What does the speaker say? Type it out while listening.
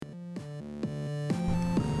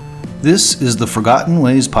This is the Forgotten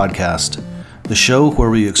Ways Podcast, the show where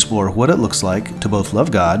we explore what it looks like to both love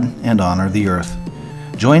God and honor the earth.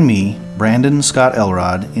 Join me, Brandon Scott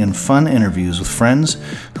Elrod, in fun interviews with friends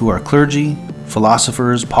who are clergy,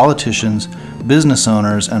 philosophers, politicians, business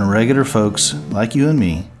owners, and regular folks like you and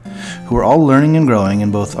me, who are all learning and growing in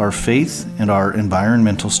both our faith and our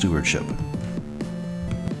environmental stewardship.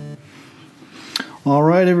 All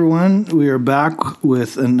right, everyone, we are back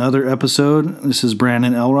with another episode. This is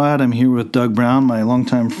Brandon Elrod. I'm here with Doug Brown, my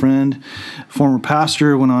longtime friend, former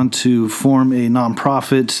pastor, went on to form a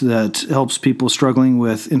nonprofit that helps people struggling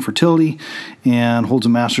with infertility and holds a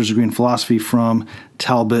master's degree in philosophy from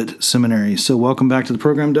Talbot Seminary. So welcome back to the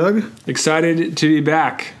program, Doug. Excited to be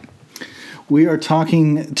back. We are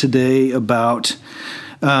talking today about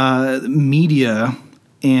media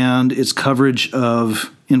and its coverage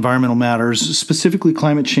of environmental matters, specifically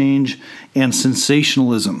climate change and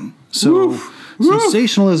sensationalism. So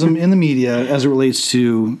sensationalism in the media as it relates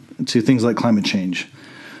to things like climate change.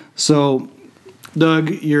 So,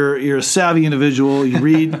 Doug, you're a savvy individual. You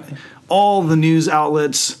read all the news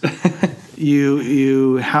outlets.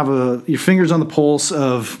 You have your fingers on the pulse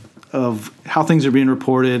of how things are being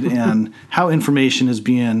reported and how information is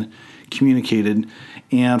being communicated.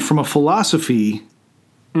 And from a philosophy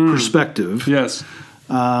perspective, yes,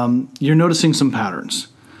 you're noticing some patterns.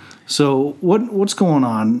 So what's going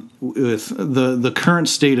on with the current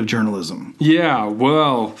state of journalism? Yeah,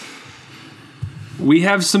 well, we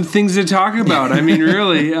have some things to talk about. I mean,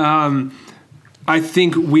 really, I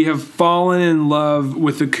think we have fallen in love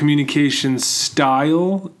with the communication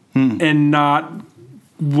style and not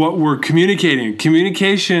what we're communicating.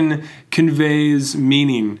 Communication conveys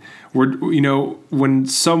meaning. When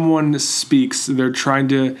someone speaks, they're trying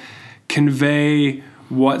to convey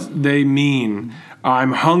what they mean.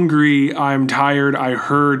 I'm hungry, I'm tired, I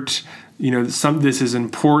hurt, this is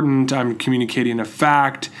important, I'm communicating a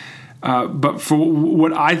fact. But for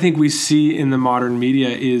what I think we see in the modern media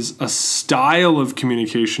is a style of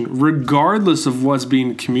communication, regardless of what's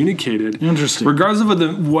being communicated. Interesting. Regardless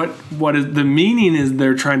of what is the meaning is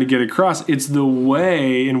they're trying to get across, it's the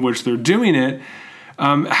way in which they're doing it.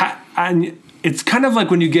 And it's kind of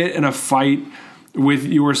like when you get in a fight with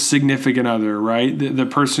your significant other, right? The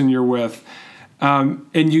person you're with.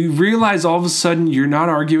 And you realize all of a sudden you're not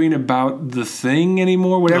arguing about the thing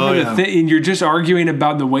anymore, whatever the thing, and you're just arguing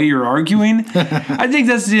about the way you're arguing. I think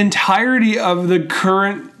that's the entirety of the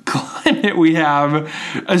current climate we have,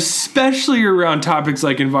 especially around topics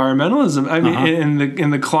like environmentalism. I mean, in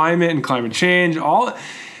the climate and climate change,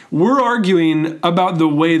 we're arguing about the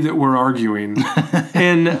way that we're arguing.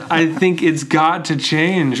 And I think it's got to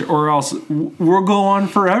change or else we'll go on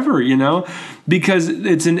forever, because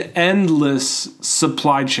it's an endless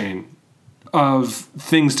supply chain of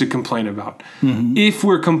things to complain about. Mm-hmm. If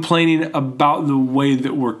we're complaining about the way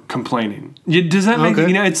that we're complaining. Does that make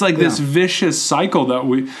it's like this vicious cycle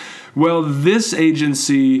that this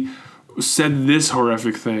agency said this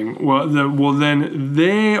horrific thing. Then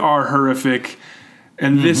they are horrific.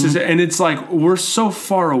 And this is, and it's like we're so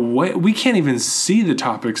far away, we can't even see the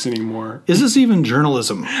topics anymore. Is this even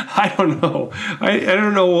journalism? I don't know. I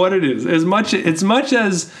don't know what it is. As much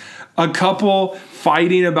as a couple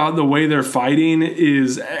fighting about the way they're fighting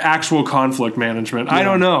is actual conflict management. Yeah. I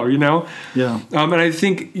don't know. Yeah. And I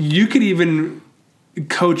think you could even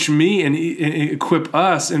coach me and equip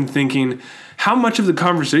us in thinking how much of the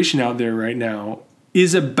conversation out there right now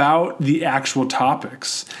is about the actual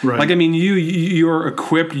topics. Right. Like, I mean, you're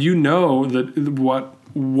equipped, that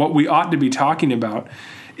what we ought to be talking about.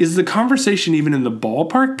 Is the conversation even in the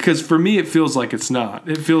ballpark? Because for me, it feels like it's not.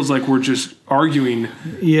 It feels like we're just arguing.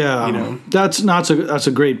 Yeah, that's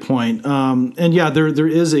a great point. And yeah, there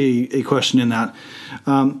is a question in that.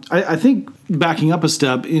 I think backing up a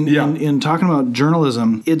step in talking about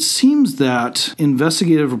journalism, it seems that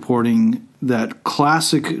investigative reporting, that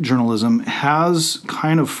classic journalism has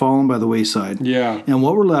kind of fallen by the wayside. Yeah. And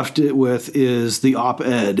what we're left with is the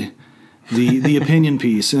op-ed, the opinion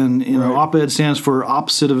piece. And op-ed stands for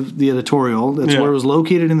opposite of the editorial. That's where it was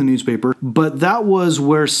located in the newspaper. But that was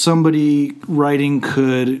where somebody writing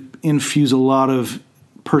could infuse a lot of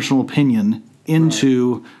personal opinion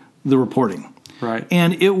into the reporting. Right.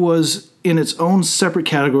 And it was in its own separate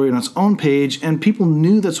category, on its own page, and people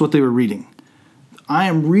knew that's what they were reading. I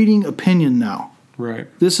am reading opinion now. Right.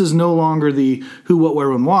 This is no longer the who, what, where,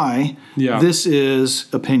 when, why. Yeah. This is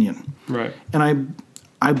opinion. Right. And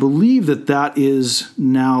I believe that is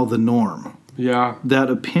now the norm. Yeah. That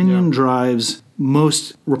opinion drives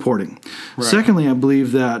most reporting. Right. Secondly, I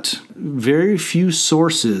believe that very few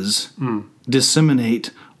sources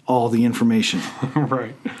disseminate all the information.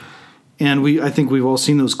 Right. And I think we've all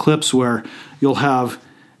seen those clips where you'll have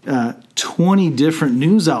 20 different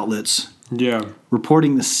news outlets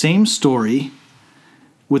reporting the same story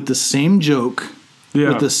with the same joke,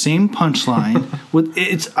 with the same punchline.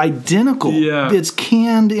 It's identical. Yeah. It's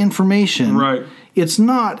canned information. Right. It's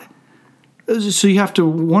not. So you have to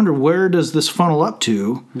wonder, where does this funnel up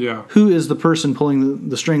to? Yeah. Who is the person pulling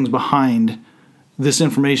the strings behind this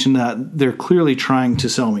information that they're clearly trying to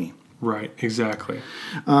sell me? Right. Exactly.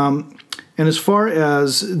 And as far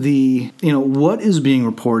as what is being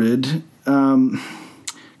reported,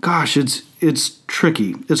 gosh, it's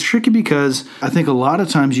tricky. It's tricky because I think a lot of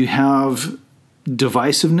times you have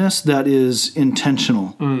divisiveness that is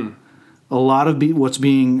intentional. A lot of what's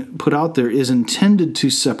being put out there is intended to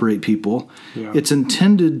separate people. Yeah. It's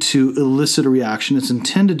intended to elicit a reaction. It's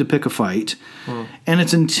intended to pick a fight. And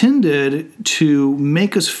it's intended to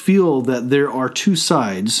make us feel that there are two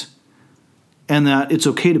sides and that it's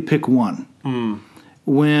okay to pick one.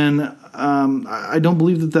 When I don't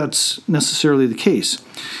believe that that's necessarily the case.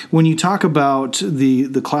 When you talk about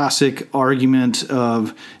the classic argument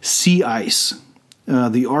of sea ice,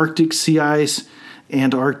 the Arctic sea ice,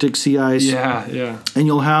 Antarctic sea ice. Yeah. And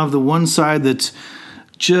you'll have the one side that's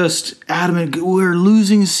just adamant, we're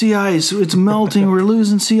losing sea ice, it's melting, we're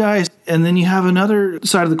losing sea ice. And then you have another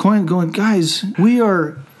side of the coin going, guys, we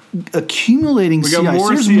are accumulating sea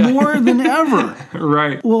ice. There's more than ever.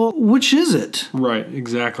 Right. Well, which is it? Right,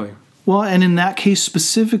 exactly. Well, and in that case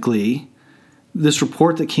specifically, this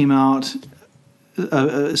report that came out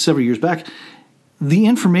several years back, the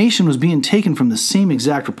information was being taken from the same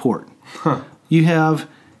exact report. You have,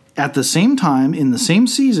 at the same time, in the same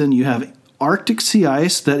season, you have Arctic sea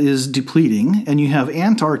ice that is depleting, and you have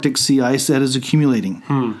Antarctic sea ice that is accumulating.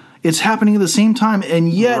 It's happening at the same time, and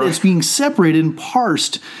yet it's being separated and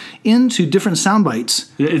parsed into different sound bites.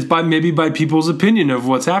 Yeah, it's maybe by people's opinion of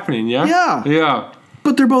what's happening, Yeah. Yeah.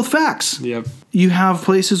 But they're both facts. Yep. You have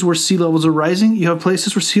places where sea levels are rising. You have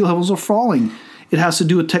places where sea levels are falling. It has to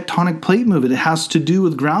do with tectonic plate movement. It has to do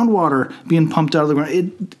with groundwater being pumped out of the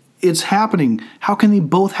ground. It's happening. How can they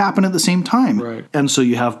both happen at the same time? Right. And so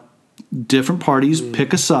you have different parties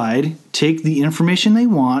pick a side, take the information they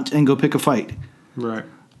want, and go pick a fight. Right.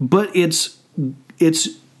 But it's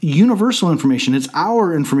universal information. It's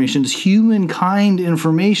our information. It's humankind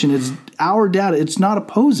information. It's our data. It's not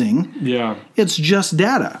opposing. Yeah. It's just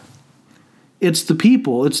data. It's the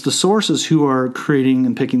people. It's the sources who are creating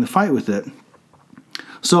and picking the fight with it.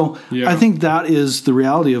 So I think that is the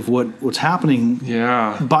reality of what's happening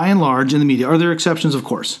by and large in the media. Are there exceptions? Of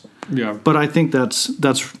course. Yeah. But I think that's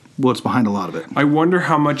what's behind a lot of it. I wonder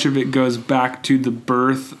how much of it goes back to the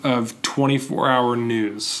birth of 24-hour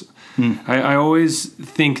news. I always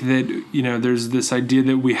think that, there's this idea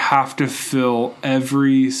that we have to fill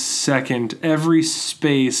every second, every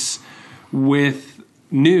space with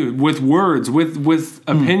news, with words, with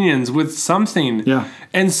opinions, with something. Yeah.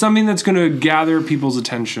 And something that's going to gather people's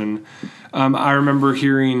attention. I remember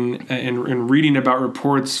hearing and reading about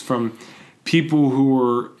reports from people who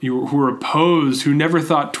were opposed, who never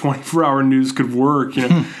thought 24-hour news could work.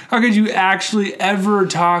 How could you actually ever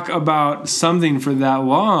talk about something for that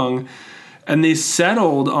long? And they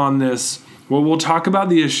settled on this. Well, we'll talk about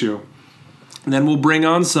the issue. And then we'll bring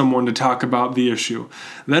on someone to talk about the issue.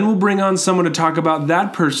 Then we'll bring on someone to talk about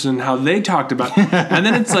that person, how they talked about it. And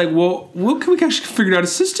then it's like, well, we actually figured out a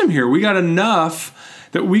system here. We got enough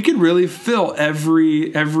that we could really fill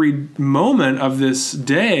every moment of this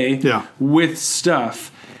day with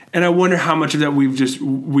stuff. And I wonder how much of that we've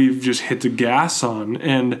just hit the gas on.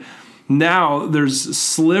 And now there's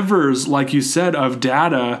slivers, like you said, of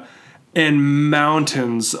data and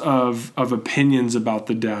mountains of opinions about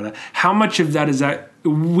the data. How much of that is that?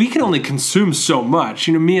 We can only consume so much.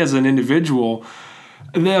 Me as an individual,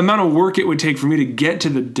 the amount of work it would take for me to get to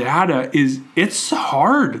the data it's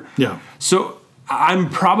hard. Yeah. So I'm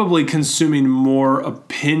probably consuming more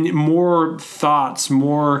opinion, more thoughts,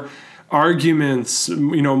 more arguments,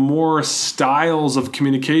 more styles of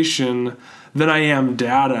communication than I am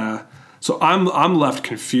data. So I'm left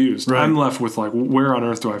confused. Right. I'm left with where on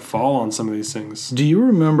earth do I fall on some of these things? Do you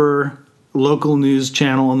remember local news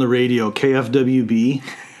channel on the radio, KFWB?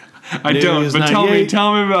 I don't, but tell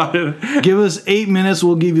me about it. Give us 8 minutes,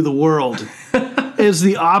 we'll give you the world. It's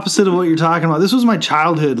the opposite of what you're talking about. This was my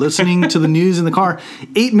childhood, listening to the news in the car.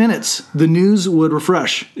 8 minutes, the news would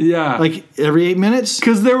refresh. Yeah. Every 8 minutes.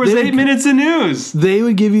 Because there was 8 minutes of news. They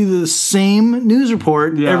would give you the same news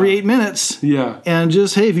report every 8 minutes. Yeah. And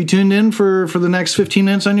just, hey, if you tuned in for the next 15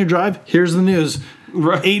 minutes on your drive, here's the news.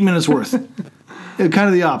 Right. 8 minutes worth. Kind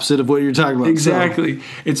of the opposite of what you're talking about. Exactly. So.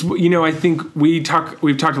 It's, I think we've talked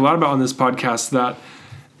a lot about on this podcast that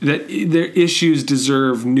that their issues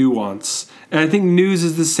deserve nuance. And I think news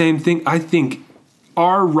is the same thing. I think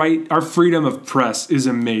our freedom of press is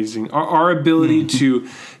amazing. Our ability to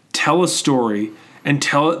tell a story and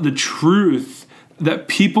tell the truth that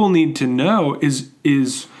people need to know is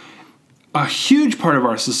a huge part of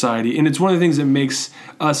our society. And it's one of the things that makes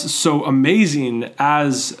us so amazing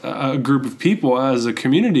as a group of people, as a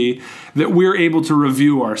community, that we're able to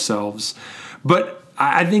review ourselves. But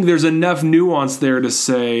I think there's enough nuance there to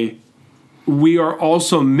say we are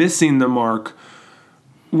also missing the mark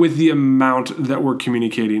with the amount that we're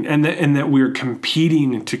communicating, and that we're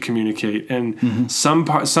competing to communicate. And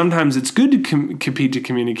sometimes it's good to compete to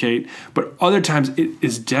communicate, but other times it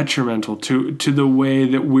is detrimental to the way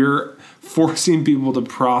that we're forcing people to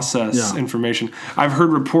process information. I've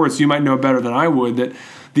heard reports, you might know better than I would, that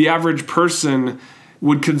the average person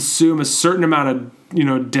would consume a certain amount of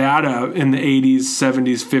data in the 80s,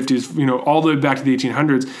 70s, 50s, all the way back to the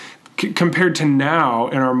 1800s, compared to now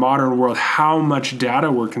in our modern world, how much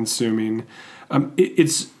data we're consuming.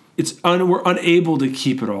 We're unable to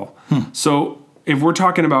keep it all. So if we're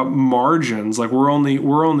talking about margins, like we're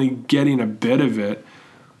only getting a bit of it,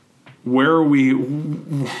 where are we?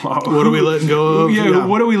 What are we letting go of? Yeah,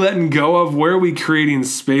 what are we letting go of? Where are we creating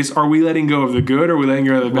space? Are we letting go of the good, or are we letting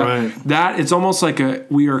go of the bad? Right. That it's almost like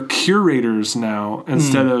we are curators now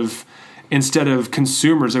instead of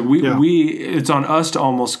consumers. Like we it's on us to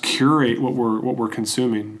almost curate what we're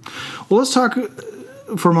consuming. Well, let's talk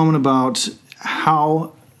for a moment about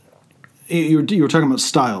how you were talking about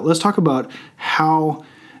style. Let's talk about how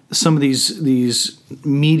some of these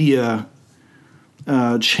media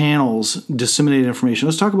channels disseminate information.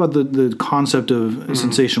 Let's talk about the concept of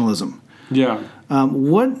sensationalism. Yeah.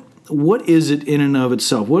 What is it in and of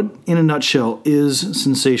itself? What, in a nutshell, is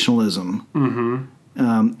sensationalism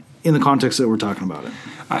in the context that we're talking about it?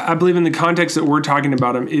 I believe in the context that we're talking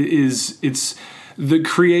about it it's the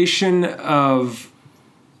creation of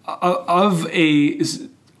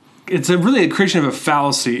it's really a creation of a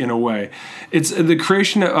fallacy in a way. It's the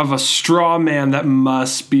creation of a straw man that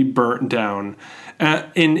must be burnt down.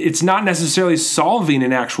 And it's not necessarily solving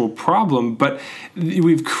an actual problem, but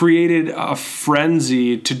we've created a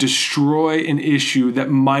frenzy to destroy an issue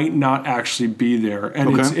that might not actually be there.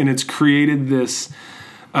 And it's created this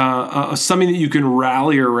something that you can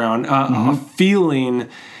rally around, a feeling,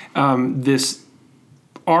 this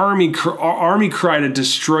army cry to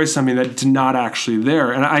destroy something that's not actually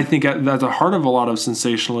there. And I think at the heart of a lot of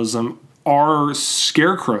sensationalism are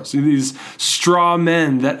scarecrows, these straw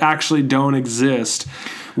men that actually don't exist,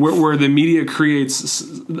 where the media creates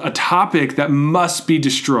a topic that must be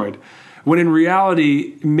destroyed, when in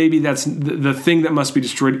reality, maybe that's the thing that must be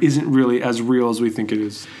destroyed isn't really as real as we think it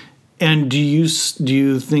is. And do you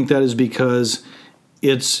think that is because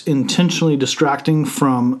it's intentionally distracting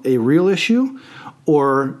from a real issue,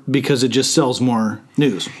 or because it just sells more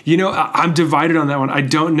news? I'm divided on that one. I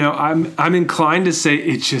don't know. I'm inclined to say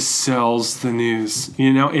it just sells the news.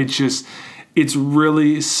 It's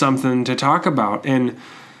really something to talk about. And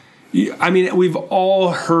I mean, we've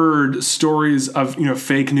all heard stories of,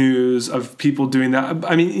 fake news, of people doing that.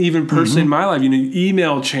 I mean, even personally in my life,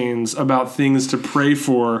 email chains about things to pray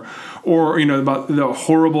for, or, about the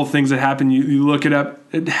horrible things that happen. You look it up,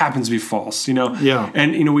 it happens to be false, Yeah.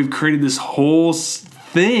 And, we've created this whole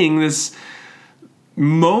thing, this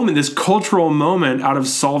moment, this cultural moment out of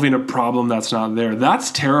solving a problem that's not there. That's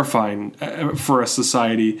terrifying for a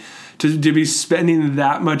society to be spending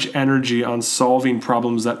that much energy on solving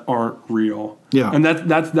problems that aren't real. Yeah. And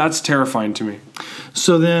that's terrifying to me.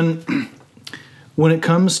 So then when it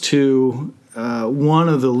comes to one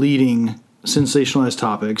of the leading sensationalized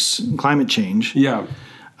topics, climate change, then,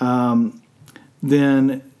 I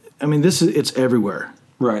mean, it's everywhere.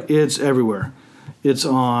 Right. It's everywhere. It's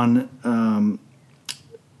on,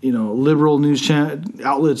 liberal news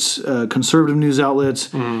outlets, conservative news outlets.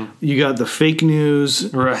 Mm-hmm. You got the fake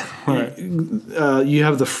news. Right. You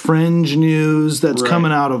have the fringe news that's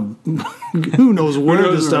coming out of who knows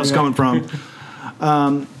where this stuff's coming from.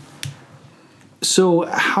 So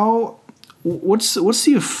what's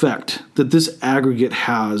the effect that this aggregate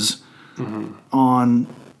has on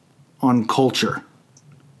culture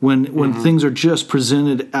when things are just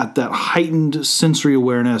presented at that heightened sensory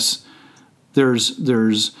awareness? There's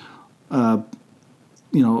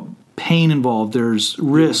pain involved. There's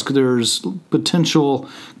risk. There's potential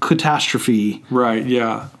catastrophe. Right.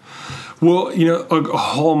 Yeah. Well, a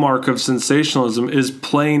hallmark of sensationalism is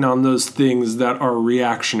playing on those things that are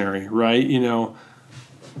reactionary, right?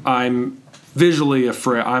 I'm visually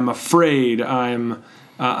afraid. I'm afraid. I'm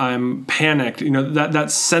panicked.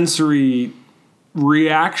 That sensory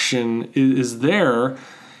reaction is there,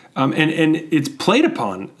 and it's played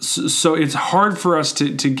upon. So it's hard for us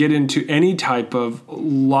to get into any type of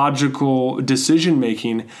logical decision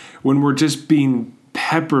making when we're just being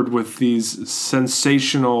peppered with these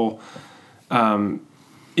sensational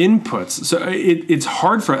inputs. So it's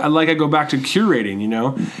hard for, like, I go back to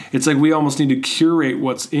curating, it's like we almost need to curate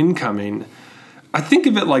what's incoming. I think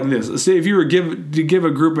of it like this. Say if you were to give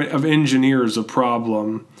a group of engineers a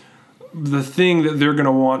problem, the thing that they're going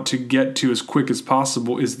to want to get to as quick as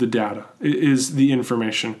possible is the data, is the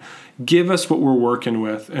information. Give us what we're working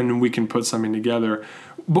with, and we can put something together.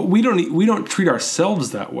 But we don't treat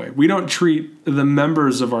ourselves that way. We don't treat the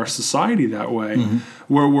members of our society that way,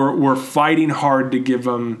 where we're fighting hard to give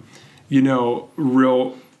them,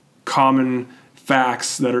 real common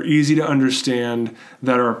facts that are easy to understand,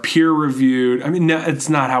 that are peer reviewed. I mean, no, it's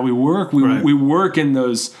not how we work. We work in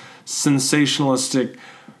those sensationalistic,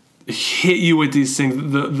 hit you with these things.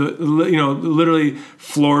 Literally,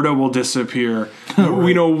 Florida will disappear.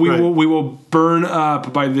 We will burn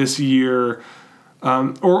up by this year.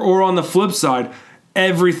 Or on the flip side,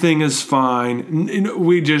 everything is fine.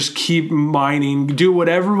 We just keep mining, do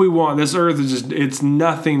whatever we want. This earth is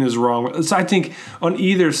nothing is wrong. So I think on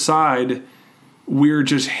either side, we're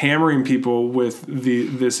just hammering people with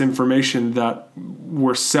this information that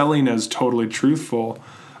we're selling as totally truthful.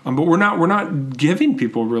 But we're not giving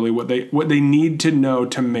people really what they need to know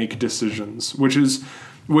to make decisions,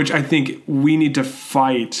 which I think we need to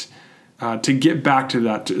fight to get back to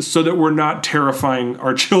that, so that we're not terrifying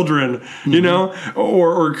our children,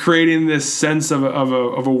 or creating this sense of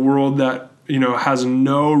a world that has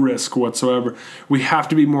no risk whatsoever. We have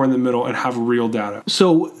to be more in the middle and have real data.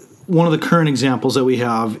 So one of the current examples that we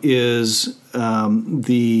have is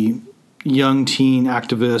the young teen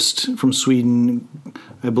activist from Sweden.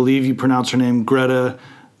 I believe you pronounce her name Greta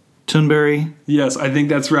Thunberg. Yes, I think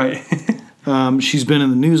that's right. She's been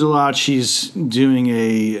in the news a lot. She's doing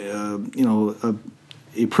a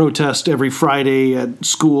protest every Friday at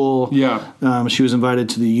school. Yeah. She was invited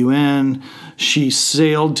to the UN. She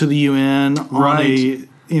sailed to the UN on a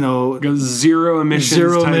zero emissions.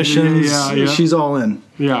 Zero emissions. Yeah. She's all in.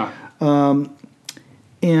 Yeah.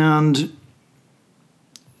 And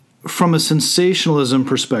from a sensationalism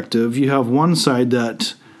perspective, you have one side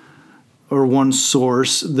one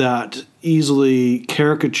source that easily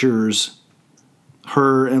caricatures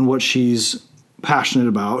her and what she's passionate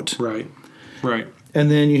about. Right.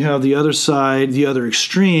 And then you have the other side, the other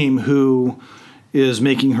extreme, who is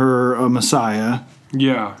making her a messiah.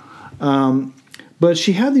 Yeah. But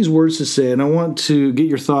she had these words to say, and I want to get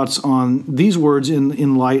your thoughts on these words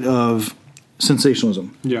in light of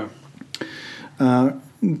sensationalism. Yeah.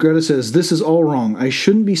 Greta says, "This is all wrong. I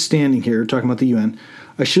shouldn't be standing here," talking about the UN.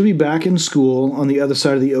 "I should be back in school on the other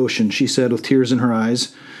side of the ocean," she said with tears in her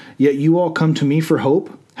eyes. "Yet you all come to me for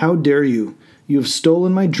hope? How dare you? You have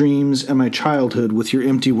stolen my dreams and my childhood with your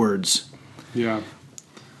empty words." Yeah.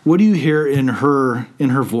 What do you hear in her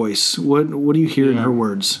voice? What do you hear in her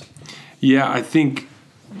words? Yeah, I think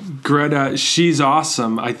Greta, she's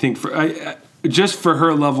awesome. I think just for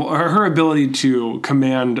her level, her ability to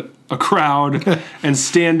command a crowd and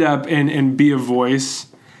stand up and be a voice,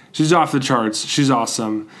 she's off the charts. She's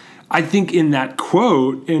awesome. I think in that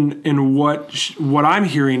quote, in what I'm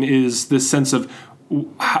hearing is this sense of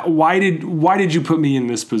why did you put me in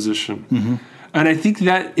this position? Mm-hmm. And I think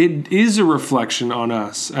that it is a reflection on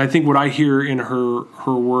us. I think what I hear in her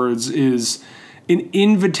words is an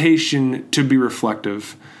invitation to be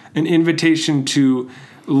reflective, an invitation to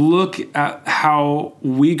look at how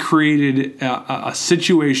we created a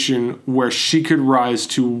situation where she could rise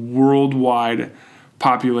to worldwide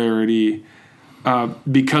popularity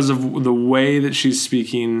because of the way that she's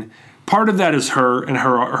speaking. Part of that is her and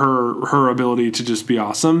her ability to just be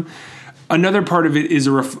awesome. Another part of it is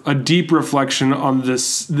a deep reflection on the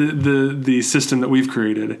system that we've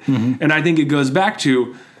created. Mm-hmm. And I think it goes back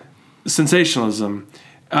to sensationalism.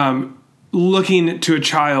 Looking to a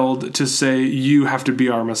child to say, you have to be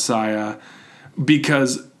our Messiah,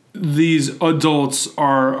 because these adults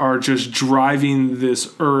are just driving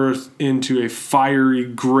this earth into a fiery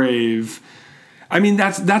grave. I mean,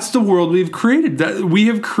 that's the world we've created. That we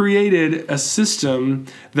have created a system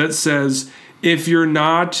that says, if you're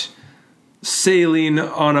not sailing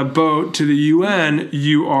on a boat to the UN,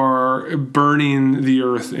 you are burning the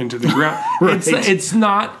earth into the ground. Right. It's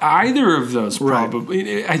not either of those,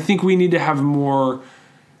 probably. Right. I think we need to have more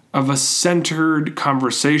of a centered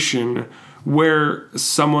conversation where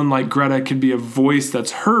someone like Greta could be a voice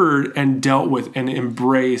that's heard and dealt with and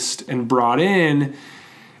embraced and brought in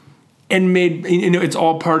and made, it's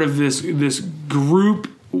all part of this group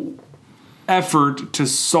effort to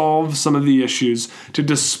solve some of the issues, to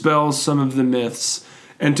dispel some of the myths,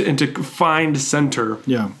 and to find center.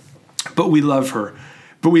 Yeah. But we love her.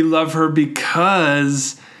 But we love her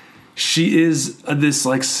because she is this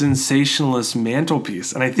like sensationalist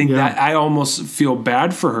mantelpiece. And I think that I almost feel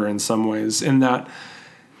bad for her in some ways, in that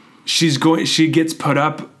she gets put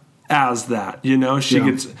up as that, you know,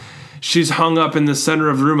 she's hung up in the center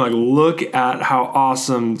of the room. Like, look at how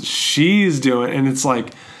awesome she's doing. And it's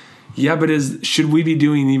like, yeah, but should we be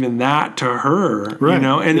doing even that to her? Right. You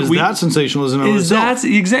know, and that sensationalism? That's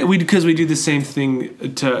exactly because we do the same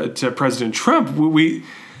thing to President Trump. We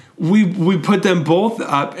put them both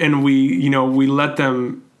up, and we let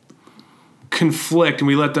them conflict, and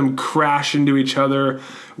we let them crash into each other.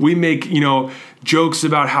 We make jokes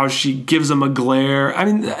about how she gives them a glare. I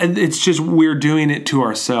mean, it's just we're doing it to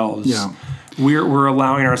ourselves. Yeah, we're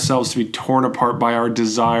allowing ourselves to be torn apart by our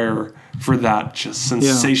desire for that just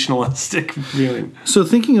sensationalistic feeling. So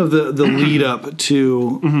thinking of the lead up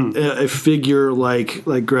to a figure like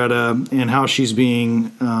Greta and how she's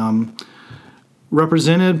being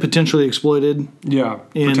represented, potentially exploited,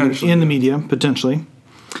 in the media, potentially.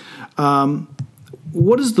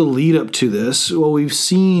 What is the lead up to this? Well, we've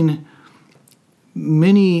seen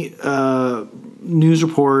many news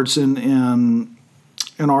reports and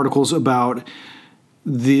articles about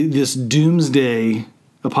this doomsday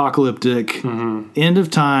apocalyptic end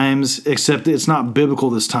of times, except it's not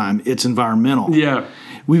biblical this time. It's environmental. Yeah.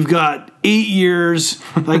 We've got 8 years,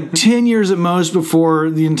 like 10 years at most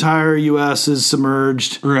before the entire U.S. is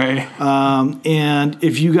submerged. Right. And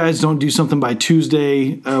if you guys don't do something by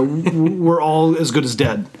Tuesday, we're all as good as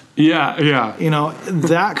dead. Yeah, yeah.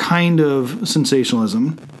 That kind of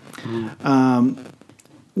sensationalism,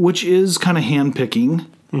 which is kind of handpicking.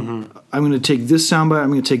 I'm going to take this soundbite. I'm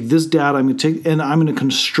going to take this data. I'm going to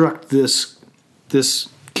construct this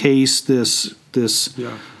case, this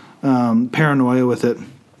paranoia with it.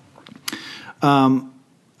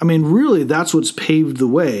 I mean, really, that's what's paved the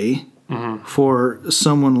way for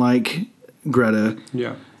someone like Greta.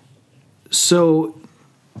 Yeah. So,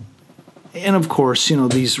 and of course,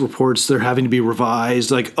 these reports, they're having to be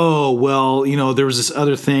revised. Like, oh, well, there was this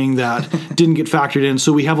other thing that didn't get factored in,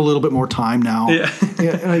 so we have a little bit more time now.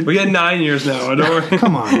 Yeah. We got 9 years now. Don't worry.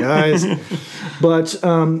 Come on, guys. But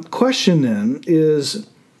question then is,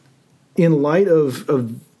 in light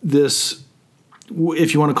of this,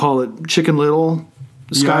 if you want to call it Chicken Little,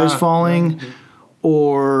 the sky's falling,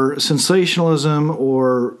 or sensationalism,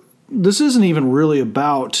 or this isn't even really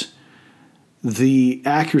about the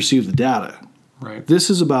accuracy of the data. Right. This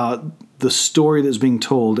is about the story that's being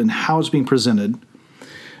told and how it's being presented.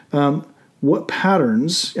 What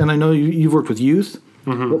patterns, and I know you've worked with youth,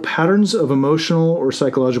 what patterns of emotional or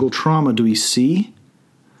psychological trauma do we see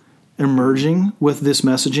emerging with this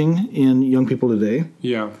messaging in young people today?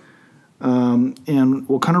 Yeah. And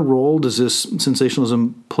what kind of role does this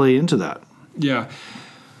sensationalism play into that? Yeah.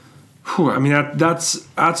 Whew, I mean, that's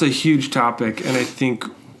a huge topic, and I think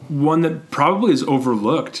one that probably is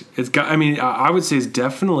overlooked. I would say it's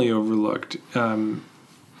definitely overlooked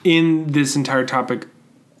in this entire topic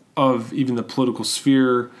of even the political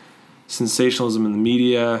sphere, sensationalism in the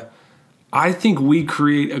media. I think we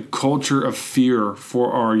create a culture of fear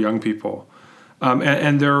for our young people,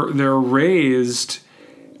 and they're raised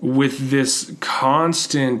with this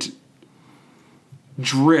constant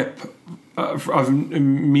drip of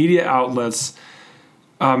media outlets,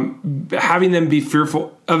 having them be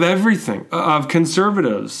fearful of everything, of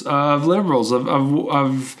conservatives, of liberals,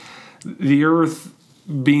 of the earth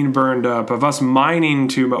being burned up, of us mining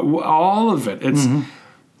too much, all of it. It's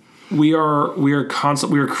we are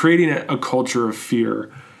creating a culture of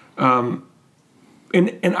fear, and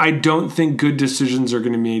I don't think good decisions are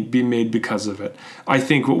going to be made because of it. I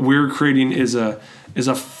think what we're creating is a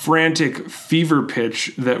frantic fever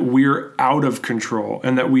pitch that we're out of control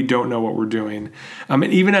and that we don't know what we're doing. And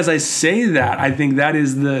even as I say that, I think that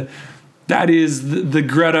is the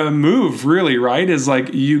Greta move, really, right? Is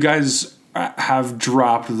like, you guys have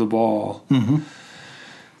dropped the ball.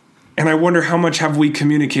 And I wonder how much have we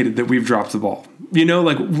communicated that we've dropped the ball?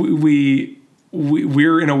 Like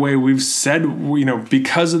we're in a way, we've said,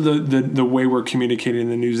 because of the way we're communicating in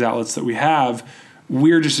the news outlets that we have,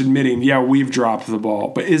 we're just admitting, we've dropped the ball.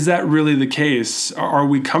 But is that really the case? Are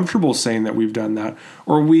we comfortable saying that we've done that?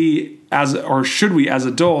 Or should we as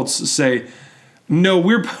adults say, no,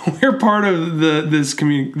 we're part of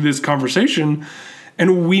this conversation,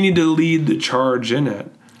 and we need to lead the charge in it.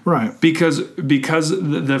 Right. Because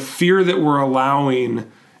the fear that we're allowing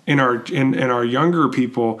in our younger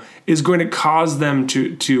people is going to cause them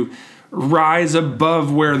to rise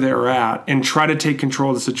above where they're at and try to take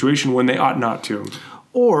control of the situation when they ought not to.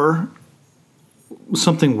 Or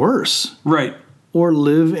something worse. Right. Or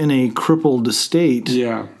live in a crippled state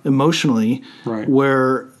emotionally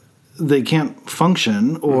where they can't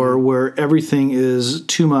function or where everything is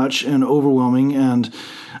too much and overwhelming. And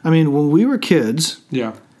I mean, when we were kids,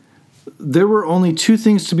 there were only two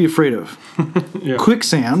things to be afraid of.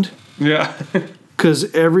 Quicksand. Yeah.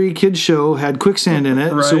 Because every kid's show had quicksand in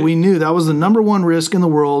it. So we knew that was the number one risk in the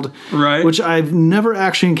world, which I've never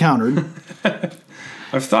actually encountered.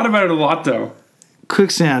 I've thought about it a lot, though.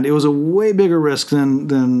 Quicksand. It was a way bigger risk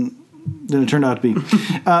than it turned out to be.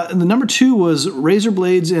 The number two was razor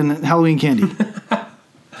blades and Halloween candy.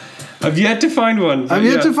 I've yet to find one. I've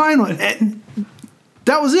yet to find one.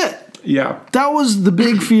 That was it. Yeah. That was the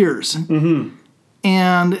big fears.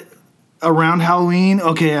 And around Halloween,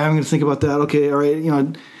 okay, I'm going to think about that. Okay, all right, you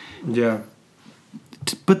know. Yeah.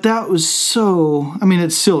 But that was so, I mean,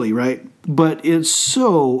 it's silly, right? But it's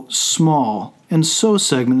so small and so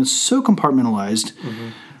segmented, so compartmentalized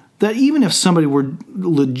that even if somebody were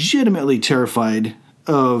legitimately terrified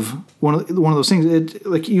of one of those things,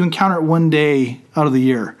 like you encounter it one day out of the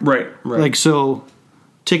year. Right. Like, so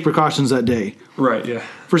take precautions that day. Right, yeah.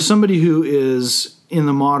 For somebody who is, in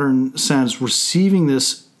the modern sense, receiving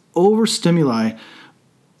this overstimuli,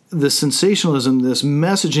 this sensationalism, this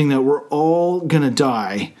messaging that we're all going to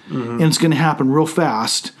die and it's going to happen real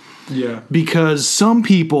fast. Yeah. Because some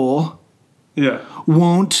people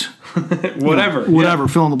won't whatever,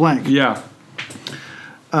 fill in the blank. Yeah.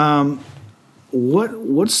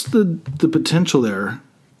 What's the potential there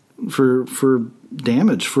for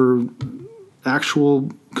damage, for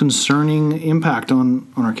actual concerning impact on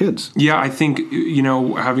our kids? Yeah, I think, you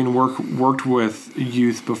know, having worked with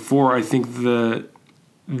youth before, I think the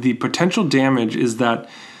potential damage is that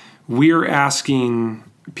we're asking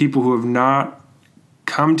people who have not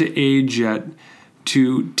come to age yet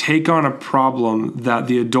to take on a problem that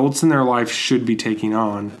the adults in their life should be taking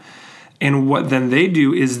on. And what then they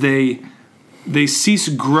do is they cease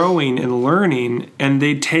growing and learning, and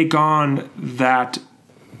they take on that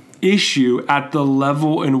issue at the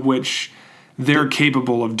level in which they're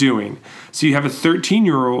capable of doing. So you have a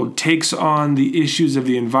 13-year-old takes on the issues of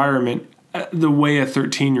the environment the way a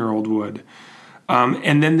 13-year-old would.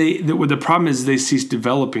 And then the problem is they cease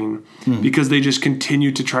developing because they just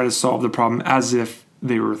continue to try to solve the problem as if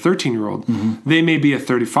they were a 13-year-old. They may be a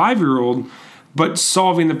 35-year-old, but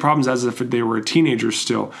solving the problems as if they were a teenager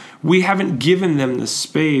still. We haven't given them the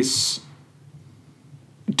space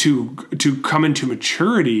to come into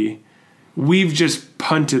maturity. We've just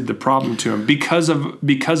punted the problem to them because of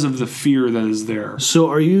the fear that is there. So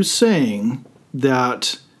are you saying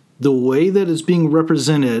that the way that it's being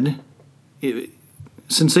represented,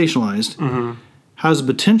 sensationalized, has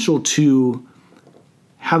the potential to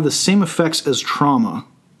have the same effects as trauma?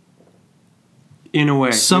 In a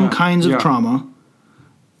way. Some kinds of trauma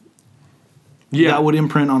that would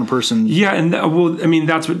imprint on a person. Yeah, and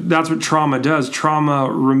that's what trauma does. Trauma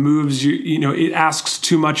removes you, it asks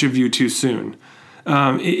too much of you too soon.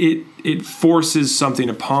 It forces something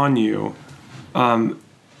upon you. And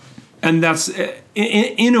that's,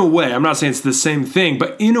 in a way, I'm not saying it's the same thing,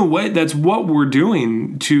 but in a way, that's what we're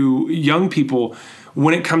doing to young people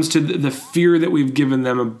when it comes to the fear that we've given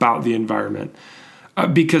them about the environment.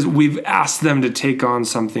 Because we've asked them to take on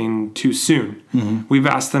something too soon. We've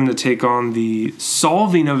asked them to take on the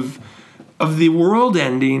solving of the world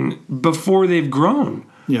ending before they've grown.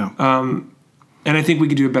 Yeah. And I think we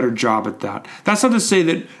could do a better job at that. That's not to say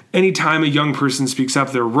that anytime a young person speaks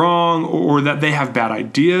up, they're wrong or that they have bad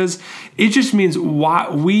ideas. It just means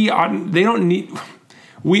we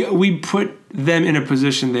put them in a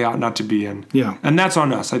position they ought not to be in. Yeah. And that's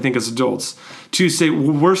on us, I think, as adults, to say,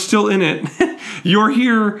 well, we're still in it. You're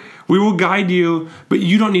here. We will guide you, but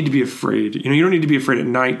you don't need to be afraid. You don't need to be afraid at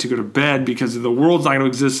night to go to bed because the world's not going to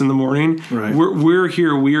exist in the morning. Right. We're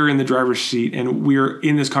here. We're in the driver's seat, and we're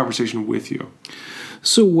in this conversation with you.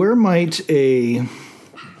 So where might in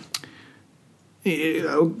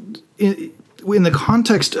the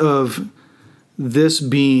context of this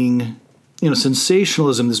being,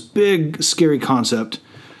 sensationalism, this big, scary concept,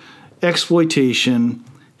 exploitation,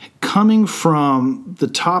 coming from the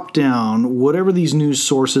top down, whatever these news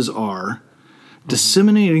sources are,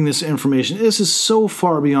 disseminating this information, this is so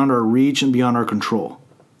far beyond our reach and beyond our control.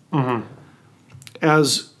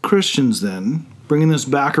 As Christians, then, bringing this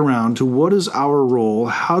back around to what is our role?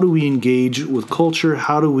 How do we engage with culture?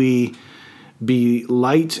 How do we be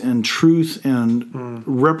light and truth and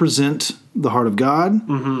represent the heart of God?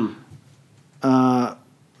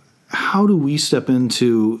 How do we step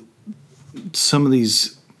into some of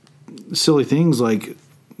these silly things like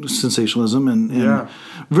sensationalism and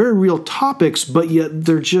very real topics, but yet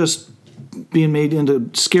they're just being made into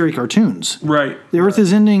scary cartoons. Right. The Earth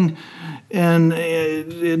is ending, and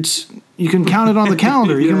it's you can count it on the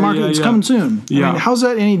calendar. You can mark it. It's coming soon. Yeah. I mean, how's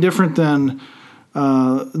that any different than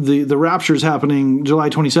the rapture is happening July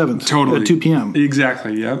 27th Totally. at 2 p.m.?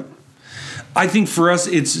 Exactly. Yep. I think for us,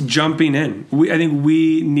 it's jumping in. I think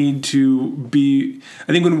we need to be.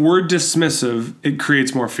 I think when we're dismissive, it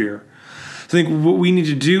creates more fear. I think what we need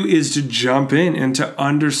to do is to jump in and to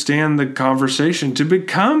understand the conversation, to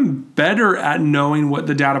become better at knowing what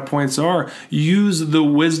the data points are, use the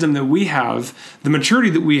wisdom that we have, the maturity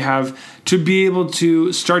that we have, to be able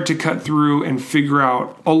to start to cut through and figure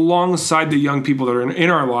out alongside the young people that are in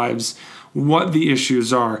our lives what the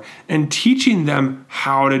issues are and teaching them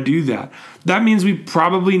how to do that. That means we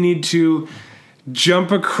probably need to jump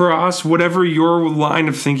across whatever your line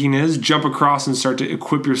of thinking is, jump across and start to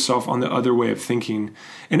equip yourself on the other way of thinking.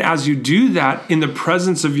 And as you do that, in the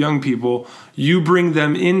presence of young people, you bring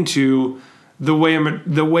them into the way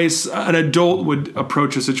an adult would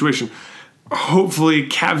approach a situation. Hopefully,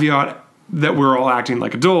 caveat that we're all acting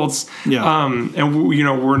like adults, and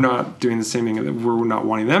we're not doing the same thing that we're not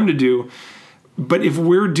wanting them to do. But if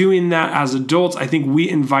we're doing that as adults, I think we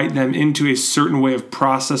invite them into a certain way of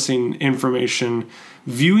processing information,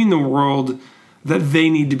 viewing the world that they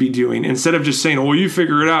need to be doing, instead of just saying, "Oh, well, you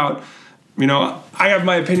figure it out." I have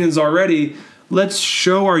my opinions already. Let's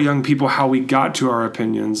show our young people how we got to our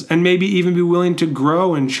opinions, and maybe even be willing to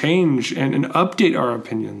grow and change and update our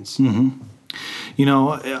opinions. Mm-hmm.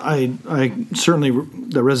 I certainly,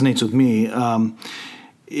 that resonates with me.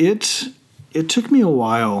 It took me a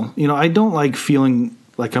while. I don't like feeling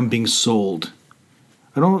like I'm being sold.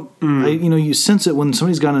 I don't. You sense it when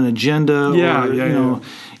somebody's got an agenda.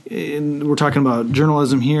 And we're talking about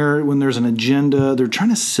journalism here. When there's an agenda, they're trying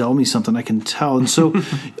to sell me something. I can tell. And so,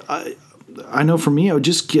 I know for me, I would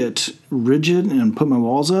just get rigid and put my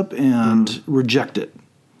walls up and reject it.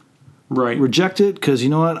 Right. Reject it because you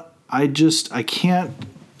know what? I can't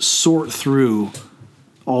sort through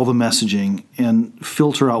all the messaging and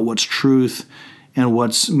filter out what's truth and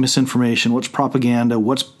what's misinformation, what's propaganda,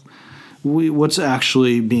 what's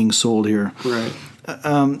actually being sold here. Right.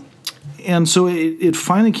 And so it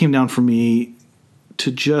finally came down for me to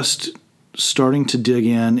just starting to dig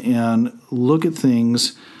in and look at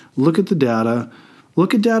things, look at the data,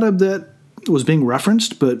 look at data that was being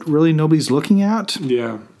referenced but really nobody's looking at.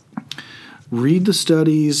 Yeah. Read the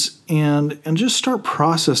studies and just start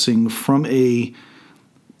processing from a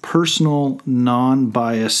personal,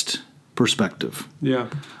 non-biased perspective. Yeah.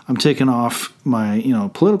 I'm taking off my,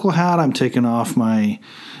 political hat. I'm taking off my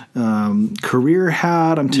career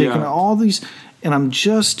hat. I'm taking all these, and I'm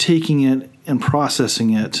just taking it and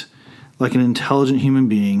processing it like an intelligent human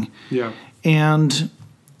being. Yeah. And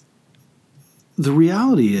the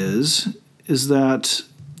reality is that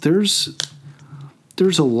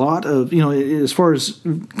there's a lot of, as far as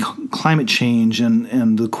climate change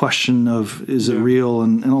and the question of is it real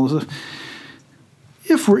and all this stuff,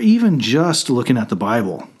 if we're even just looking at the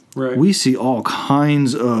Bible, right, we see all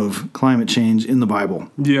kinds of climate change in the Bible.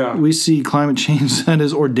 Yeah. We see climate change that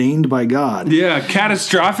is ordained by God. Yeah,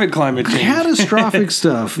 catastrophic climate change. Catastrophic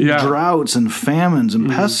stuff. Droughts and famines and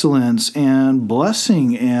pestilence and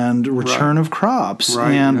blessing and return of crops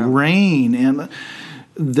and rain and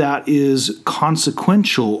that is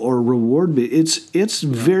consequential or reward. It's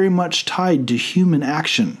very much tied to human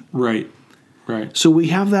action. Right. So we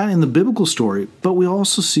have that in the biblical story, but we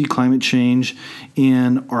also see climate change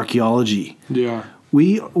in archaeology. Yeah.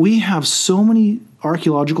 We have so many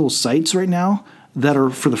archaeological sites right now that are,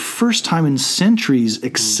 for the first time in centuries,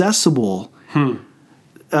 accessible.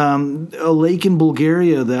 A lake in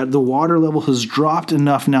Bulgaria that the water level has dropped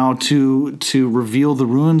enough now to reveal the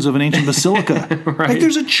ruins of an ancient basilica. Right. Like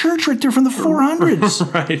there's a church right there from the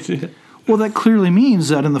 400s. Right. Well, that clearly means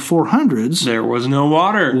that in the 400s there was no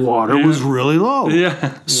water. Water was really low.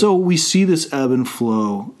 Yeah. So we see this ebb and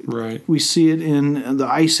flow. Right. We see it in the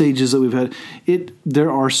ice ages that we've had.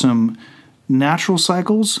 There are some natural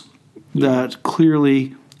cycles that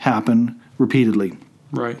clearly happen repeatedly.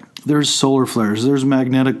 Right. There's solar flares. There's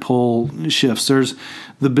magnetic pole shifts. There's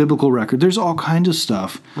the biblical record. There's all kinds of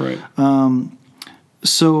stuff. Right.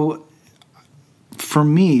 So for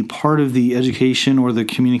me, part of the education or the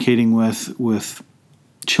communicating with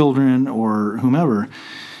children or whomever,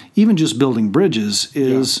 even just building bridges,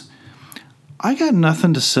 is I got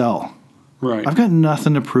nothing to sell. Right. I've got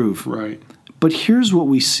nothing to prove. Right. But here's what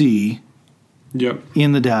we see. Yep.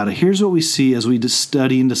 In the data. Here's what we see as we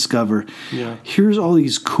study and discover. Yeah. Here's all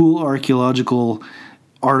these cool archaeological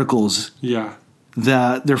articles. Yeah.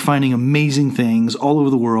 that they're finding amazing things all over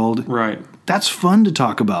the world. Right. That's fun to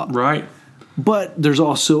talk about. Right. But there's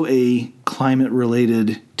also a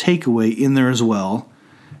climate-related takeaway in there as well.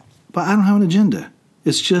 But I don't have an agenda.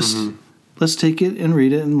 It's just let's take it and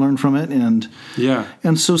read it and learn from it. And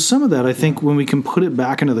so some of that, I think, when we can put it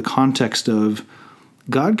back into the context of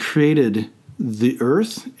God created the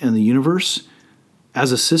earth and the universe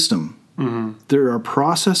as a system. There are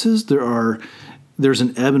processes. There's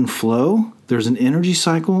an ebb and flow. There's an energy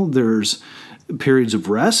cycle. There's periods of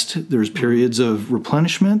rest. There's periods of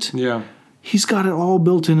replenishment. Yeah. He's got it all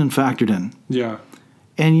built in and factored in. Yeah.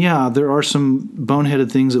 And there are some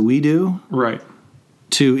boneheaded things that we do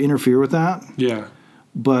to interfere with that. Yeah.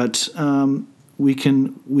 But we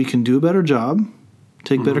can do a better job,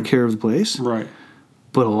 take better care of the place. Right.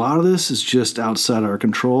 But a lot of this is just outside our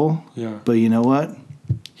control. Yeah. But you know what?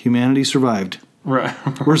 Humanity survived. Right.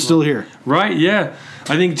 We're still here. Right. Yeah.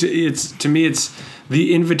 I think to me it's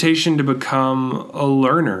the invitation to become a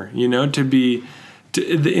learner. The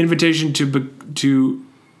invitation to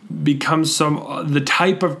become the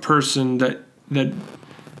type of person that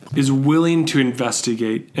is willing to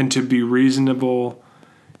investigate and to be reasonable.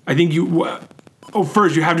 I think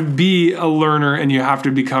first you have to be a learner and you have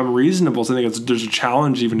to become reasonable. So I think there's a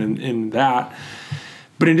challenge even in that.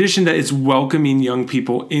 But in addition to that, it's welcoming young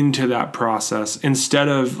people into that process instead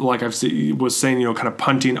of, like I was saying, kind of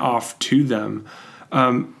punting off to them,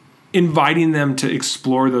 inviting them to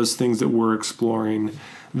explore those things that we're exploring,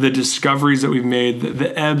 the discoveries that we've made,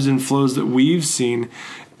 the ebbs and flows that we've seen.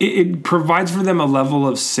 It provides for them a level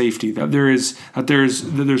of safety that there's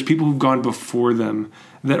people who've gone before them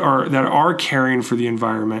that are caring for the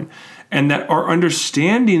environment and that are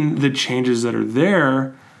understanding the changes that are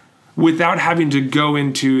there without having to go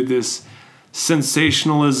into this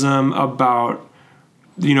sensationalism about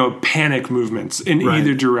panic movements in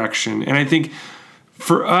either direction. And I think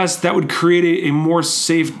for us that would create a more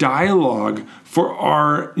safe dialogue for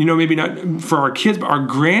our maybe not for our kids but our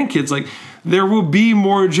grandkids. Like, there will be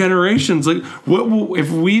more generations. Like, if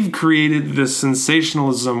we've created this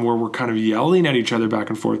sensationalism where we're kind of yelling at each other back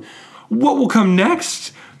and forth, what will come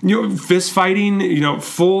next? Fist fighting,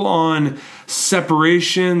 full on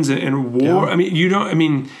separations and war.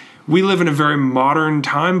 Yeah. We live in a very modern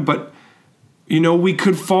time, but we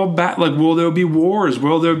could fall back. Like, will there be wars?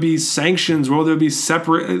 Will there be sanctions? Will there be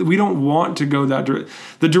separate? We don't want to go that direction.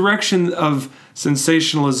 The direction of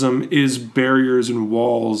sensationalism is barriers and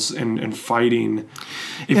walls and fighting.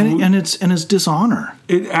 And it's dishonor.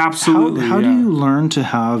 It absolutely. How do you learn to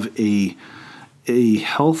have a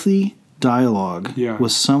healthy dialogue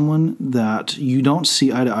with someone that you don't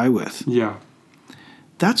see eye to eye with? Yeah.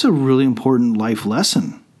 That's a really important life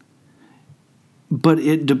lesson. But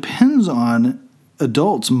it depends on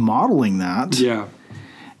adults modeling that. Yeah.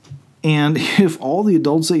 And if all the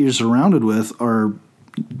adults that you're surrounded with are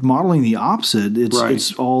modeling the opposite,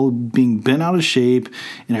 it's all being bent out of shape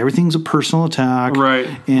and everything's a personal attack. Right.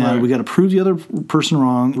 And we got to prove the other person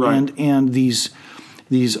wrong. Right. And these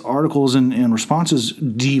articles and responses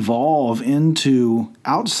devolve into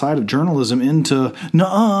outside of journalism into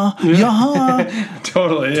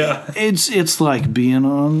Totally, yeah. It's like being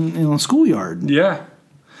on a schoolyard. Yeah.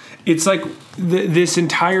 It's like this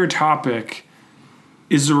entire topic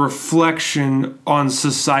is a reflection on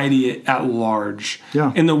society at large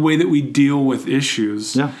and the way that we deal with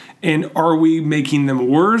issues. Yeah. And are we making them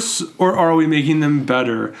worse or are we making them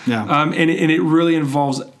better? Yeah. And it really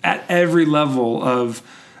involves at every level of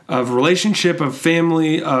relationship, of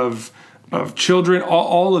family, of children,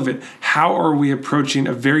 all of it. How are we approaching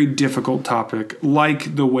a very difficult topic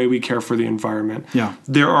like the way we care for the environment? Yeah.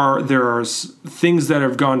 There are things that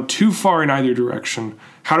have gone too far in either direction.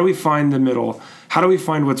 How do we find the middle? How do we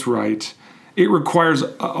find what's right? It requires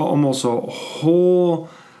almost a whole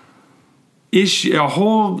issue, a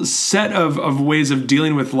whole set of ways of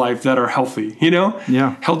dealing with life that are healthy,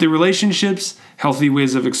 Yeah. Healthy relationships, healthy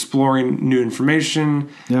ways of exploring new information,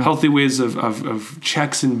 healthy ways of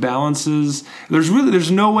checks and balances.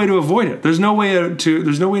 There's no way to avoid it. There's no way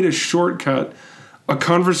to shortcut a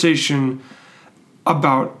conversation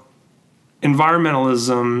about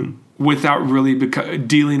environmentalism without really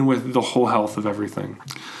dealing with the whole health of everything.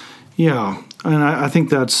 Yeah, and I think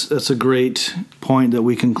that's a great point that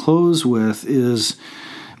we can close with, is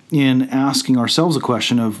in asking ourselves a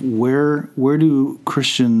question of where do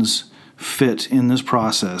Christians fit in this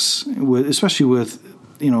process, especially with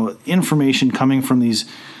information coming from these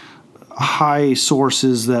high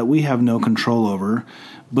sources that we have no control over,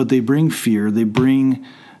 but they bring fear, they bring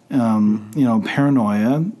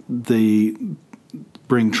paranoia, they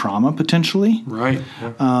bring trauma potentially. Right.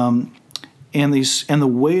 Yeah. and the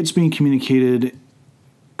way it's being communicated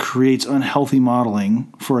creates unhealthy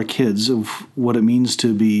modeling for our kids of what it means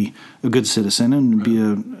to be a good citizen and be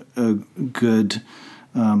a good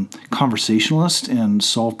conversationalist and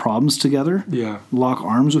solve problems together. Yeah. Lock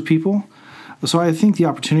arms with people. So I think the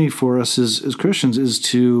opportunity for us as Christians is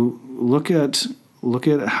to look at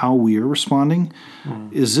how we are responding.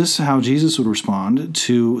 Is this how Jesus would respond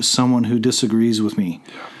to someone who disagrees with me?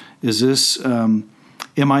 Yeah. Is this am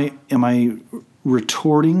I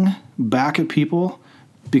retorting back at people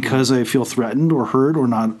because I feel threatened or hurt or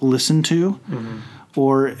not listened to?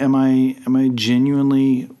 Or am I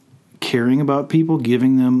genuinely caring about people,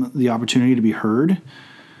 giving them the opportunity to be heard?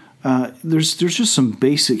 There's just some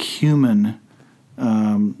basic human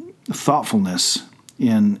thoughtfulness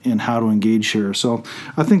in how to engage here. So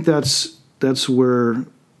I think that's where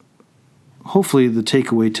hopefully the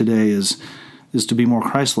takeaway today is to be more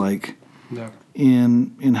Christ-like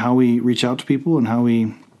in how we reach out to people and how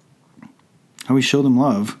we show them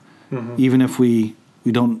love, even if we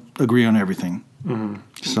don't agree on everything.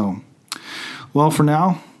 So, well, for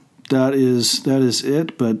now, that is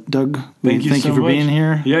it. But Doug, thank you for being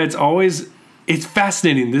here. Yeah, it's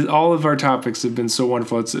fascinating. All of our topics have been so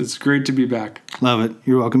wonderful. It's great to be back. Love it.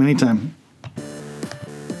 You're welcome anytime.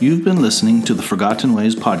 You've been listening to the Forgotten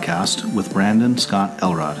Ways podcast with Brandon Scott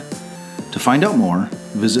Elrod. To find out more,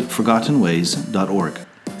 visit forgottenways.org.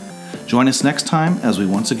 Join us next time as we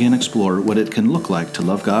once again explore what it can look like to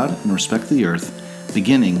love God and respect the earth,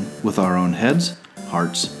 beginning with our own heads,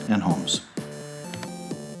 hearts, and homes.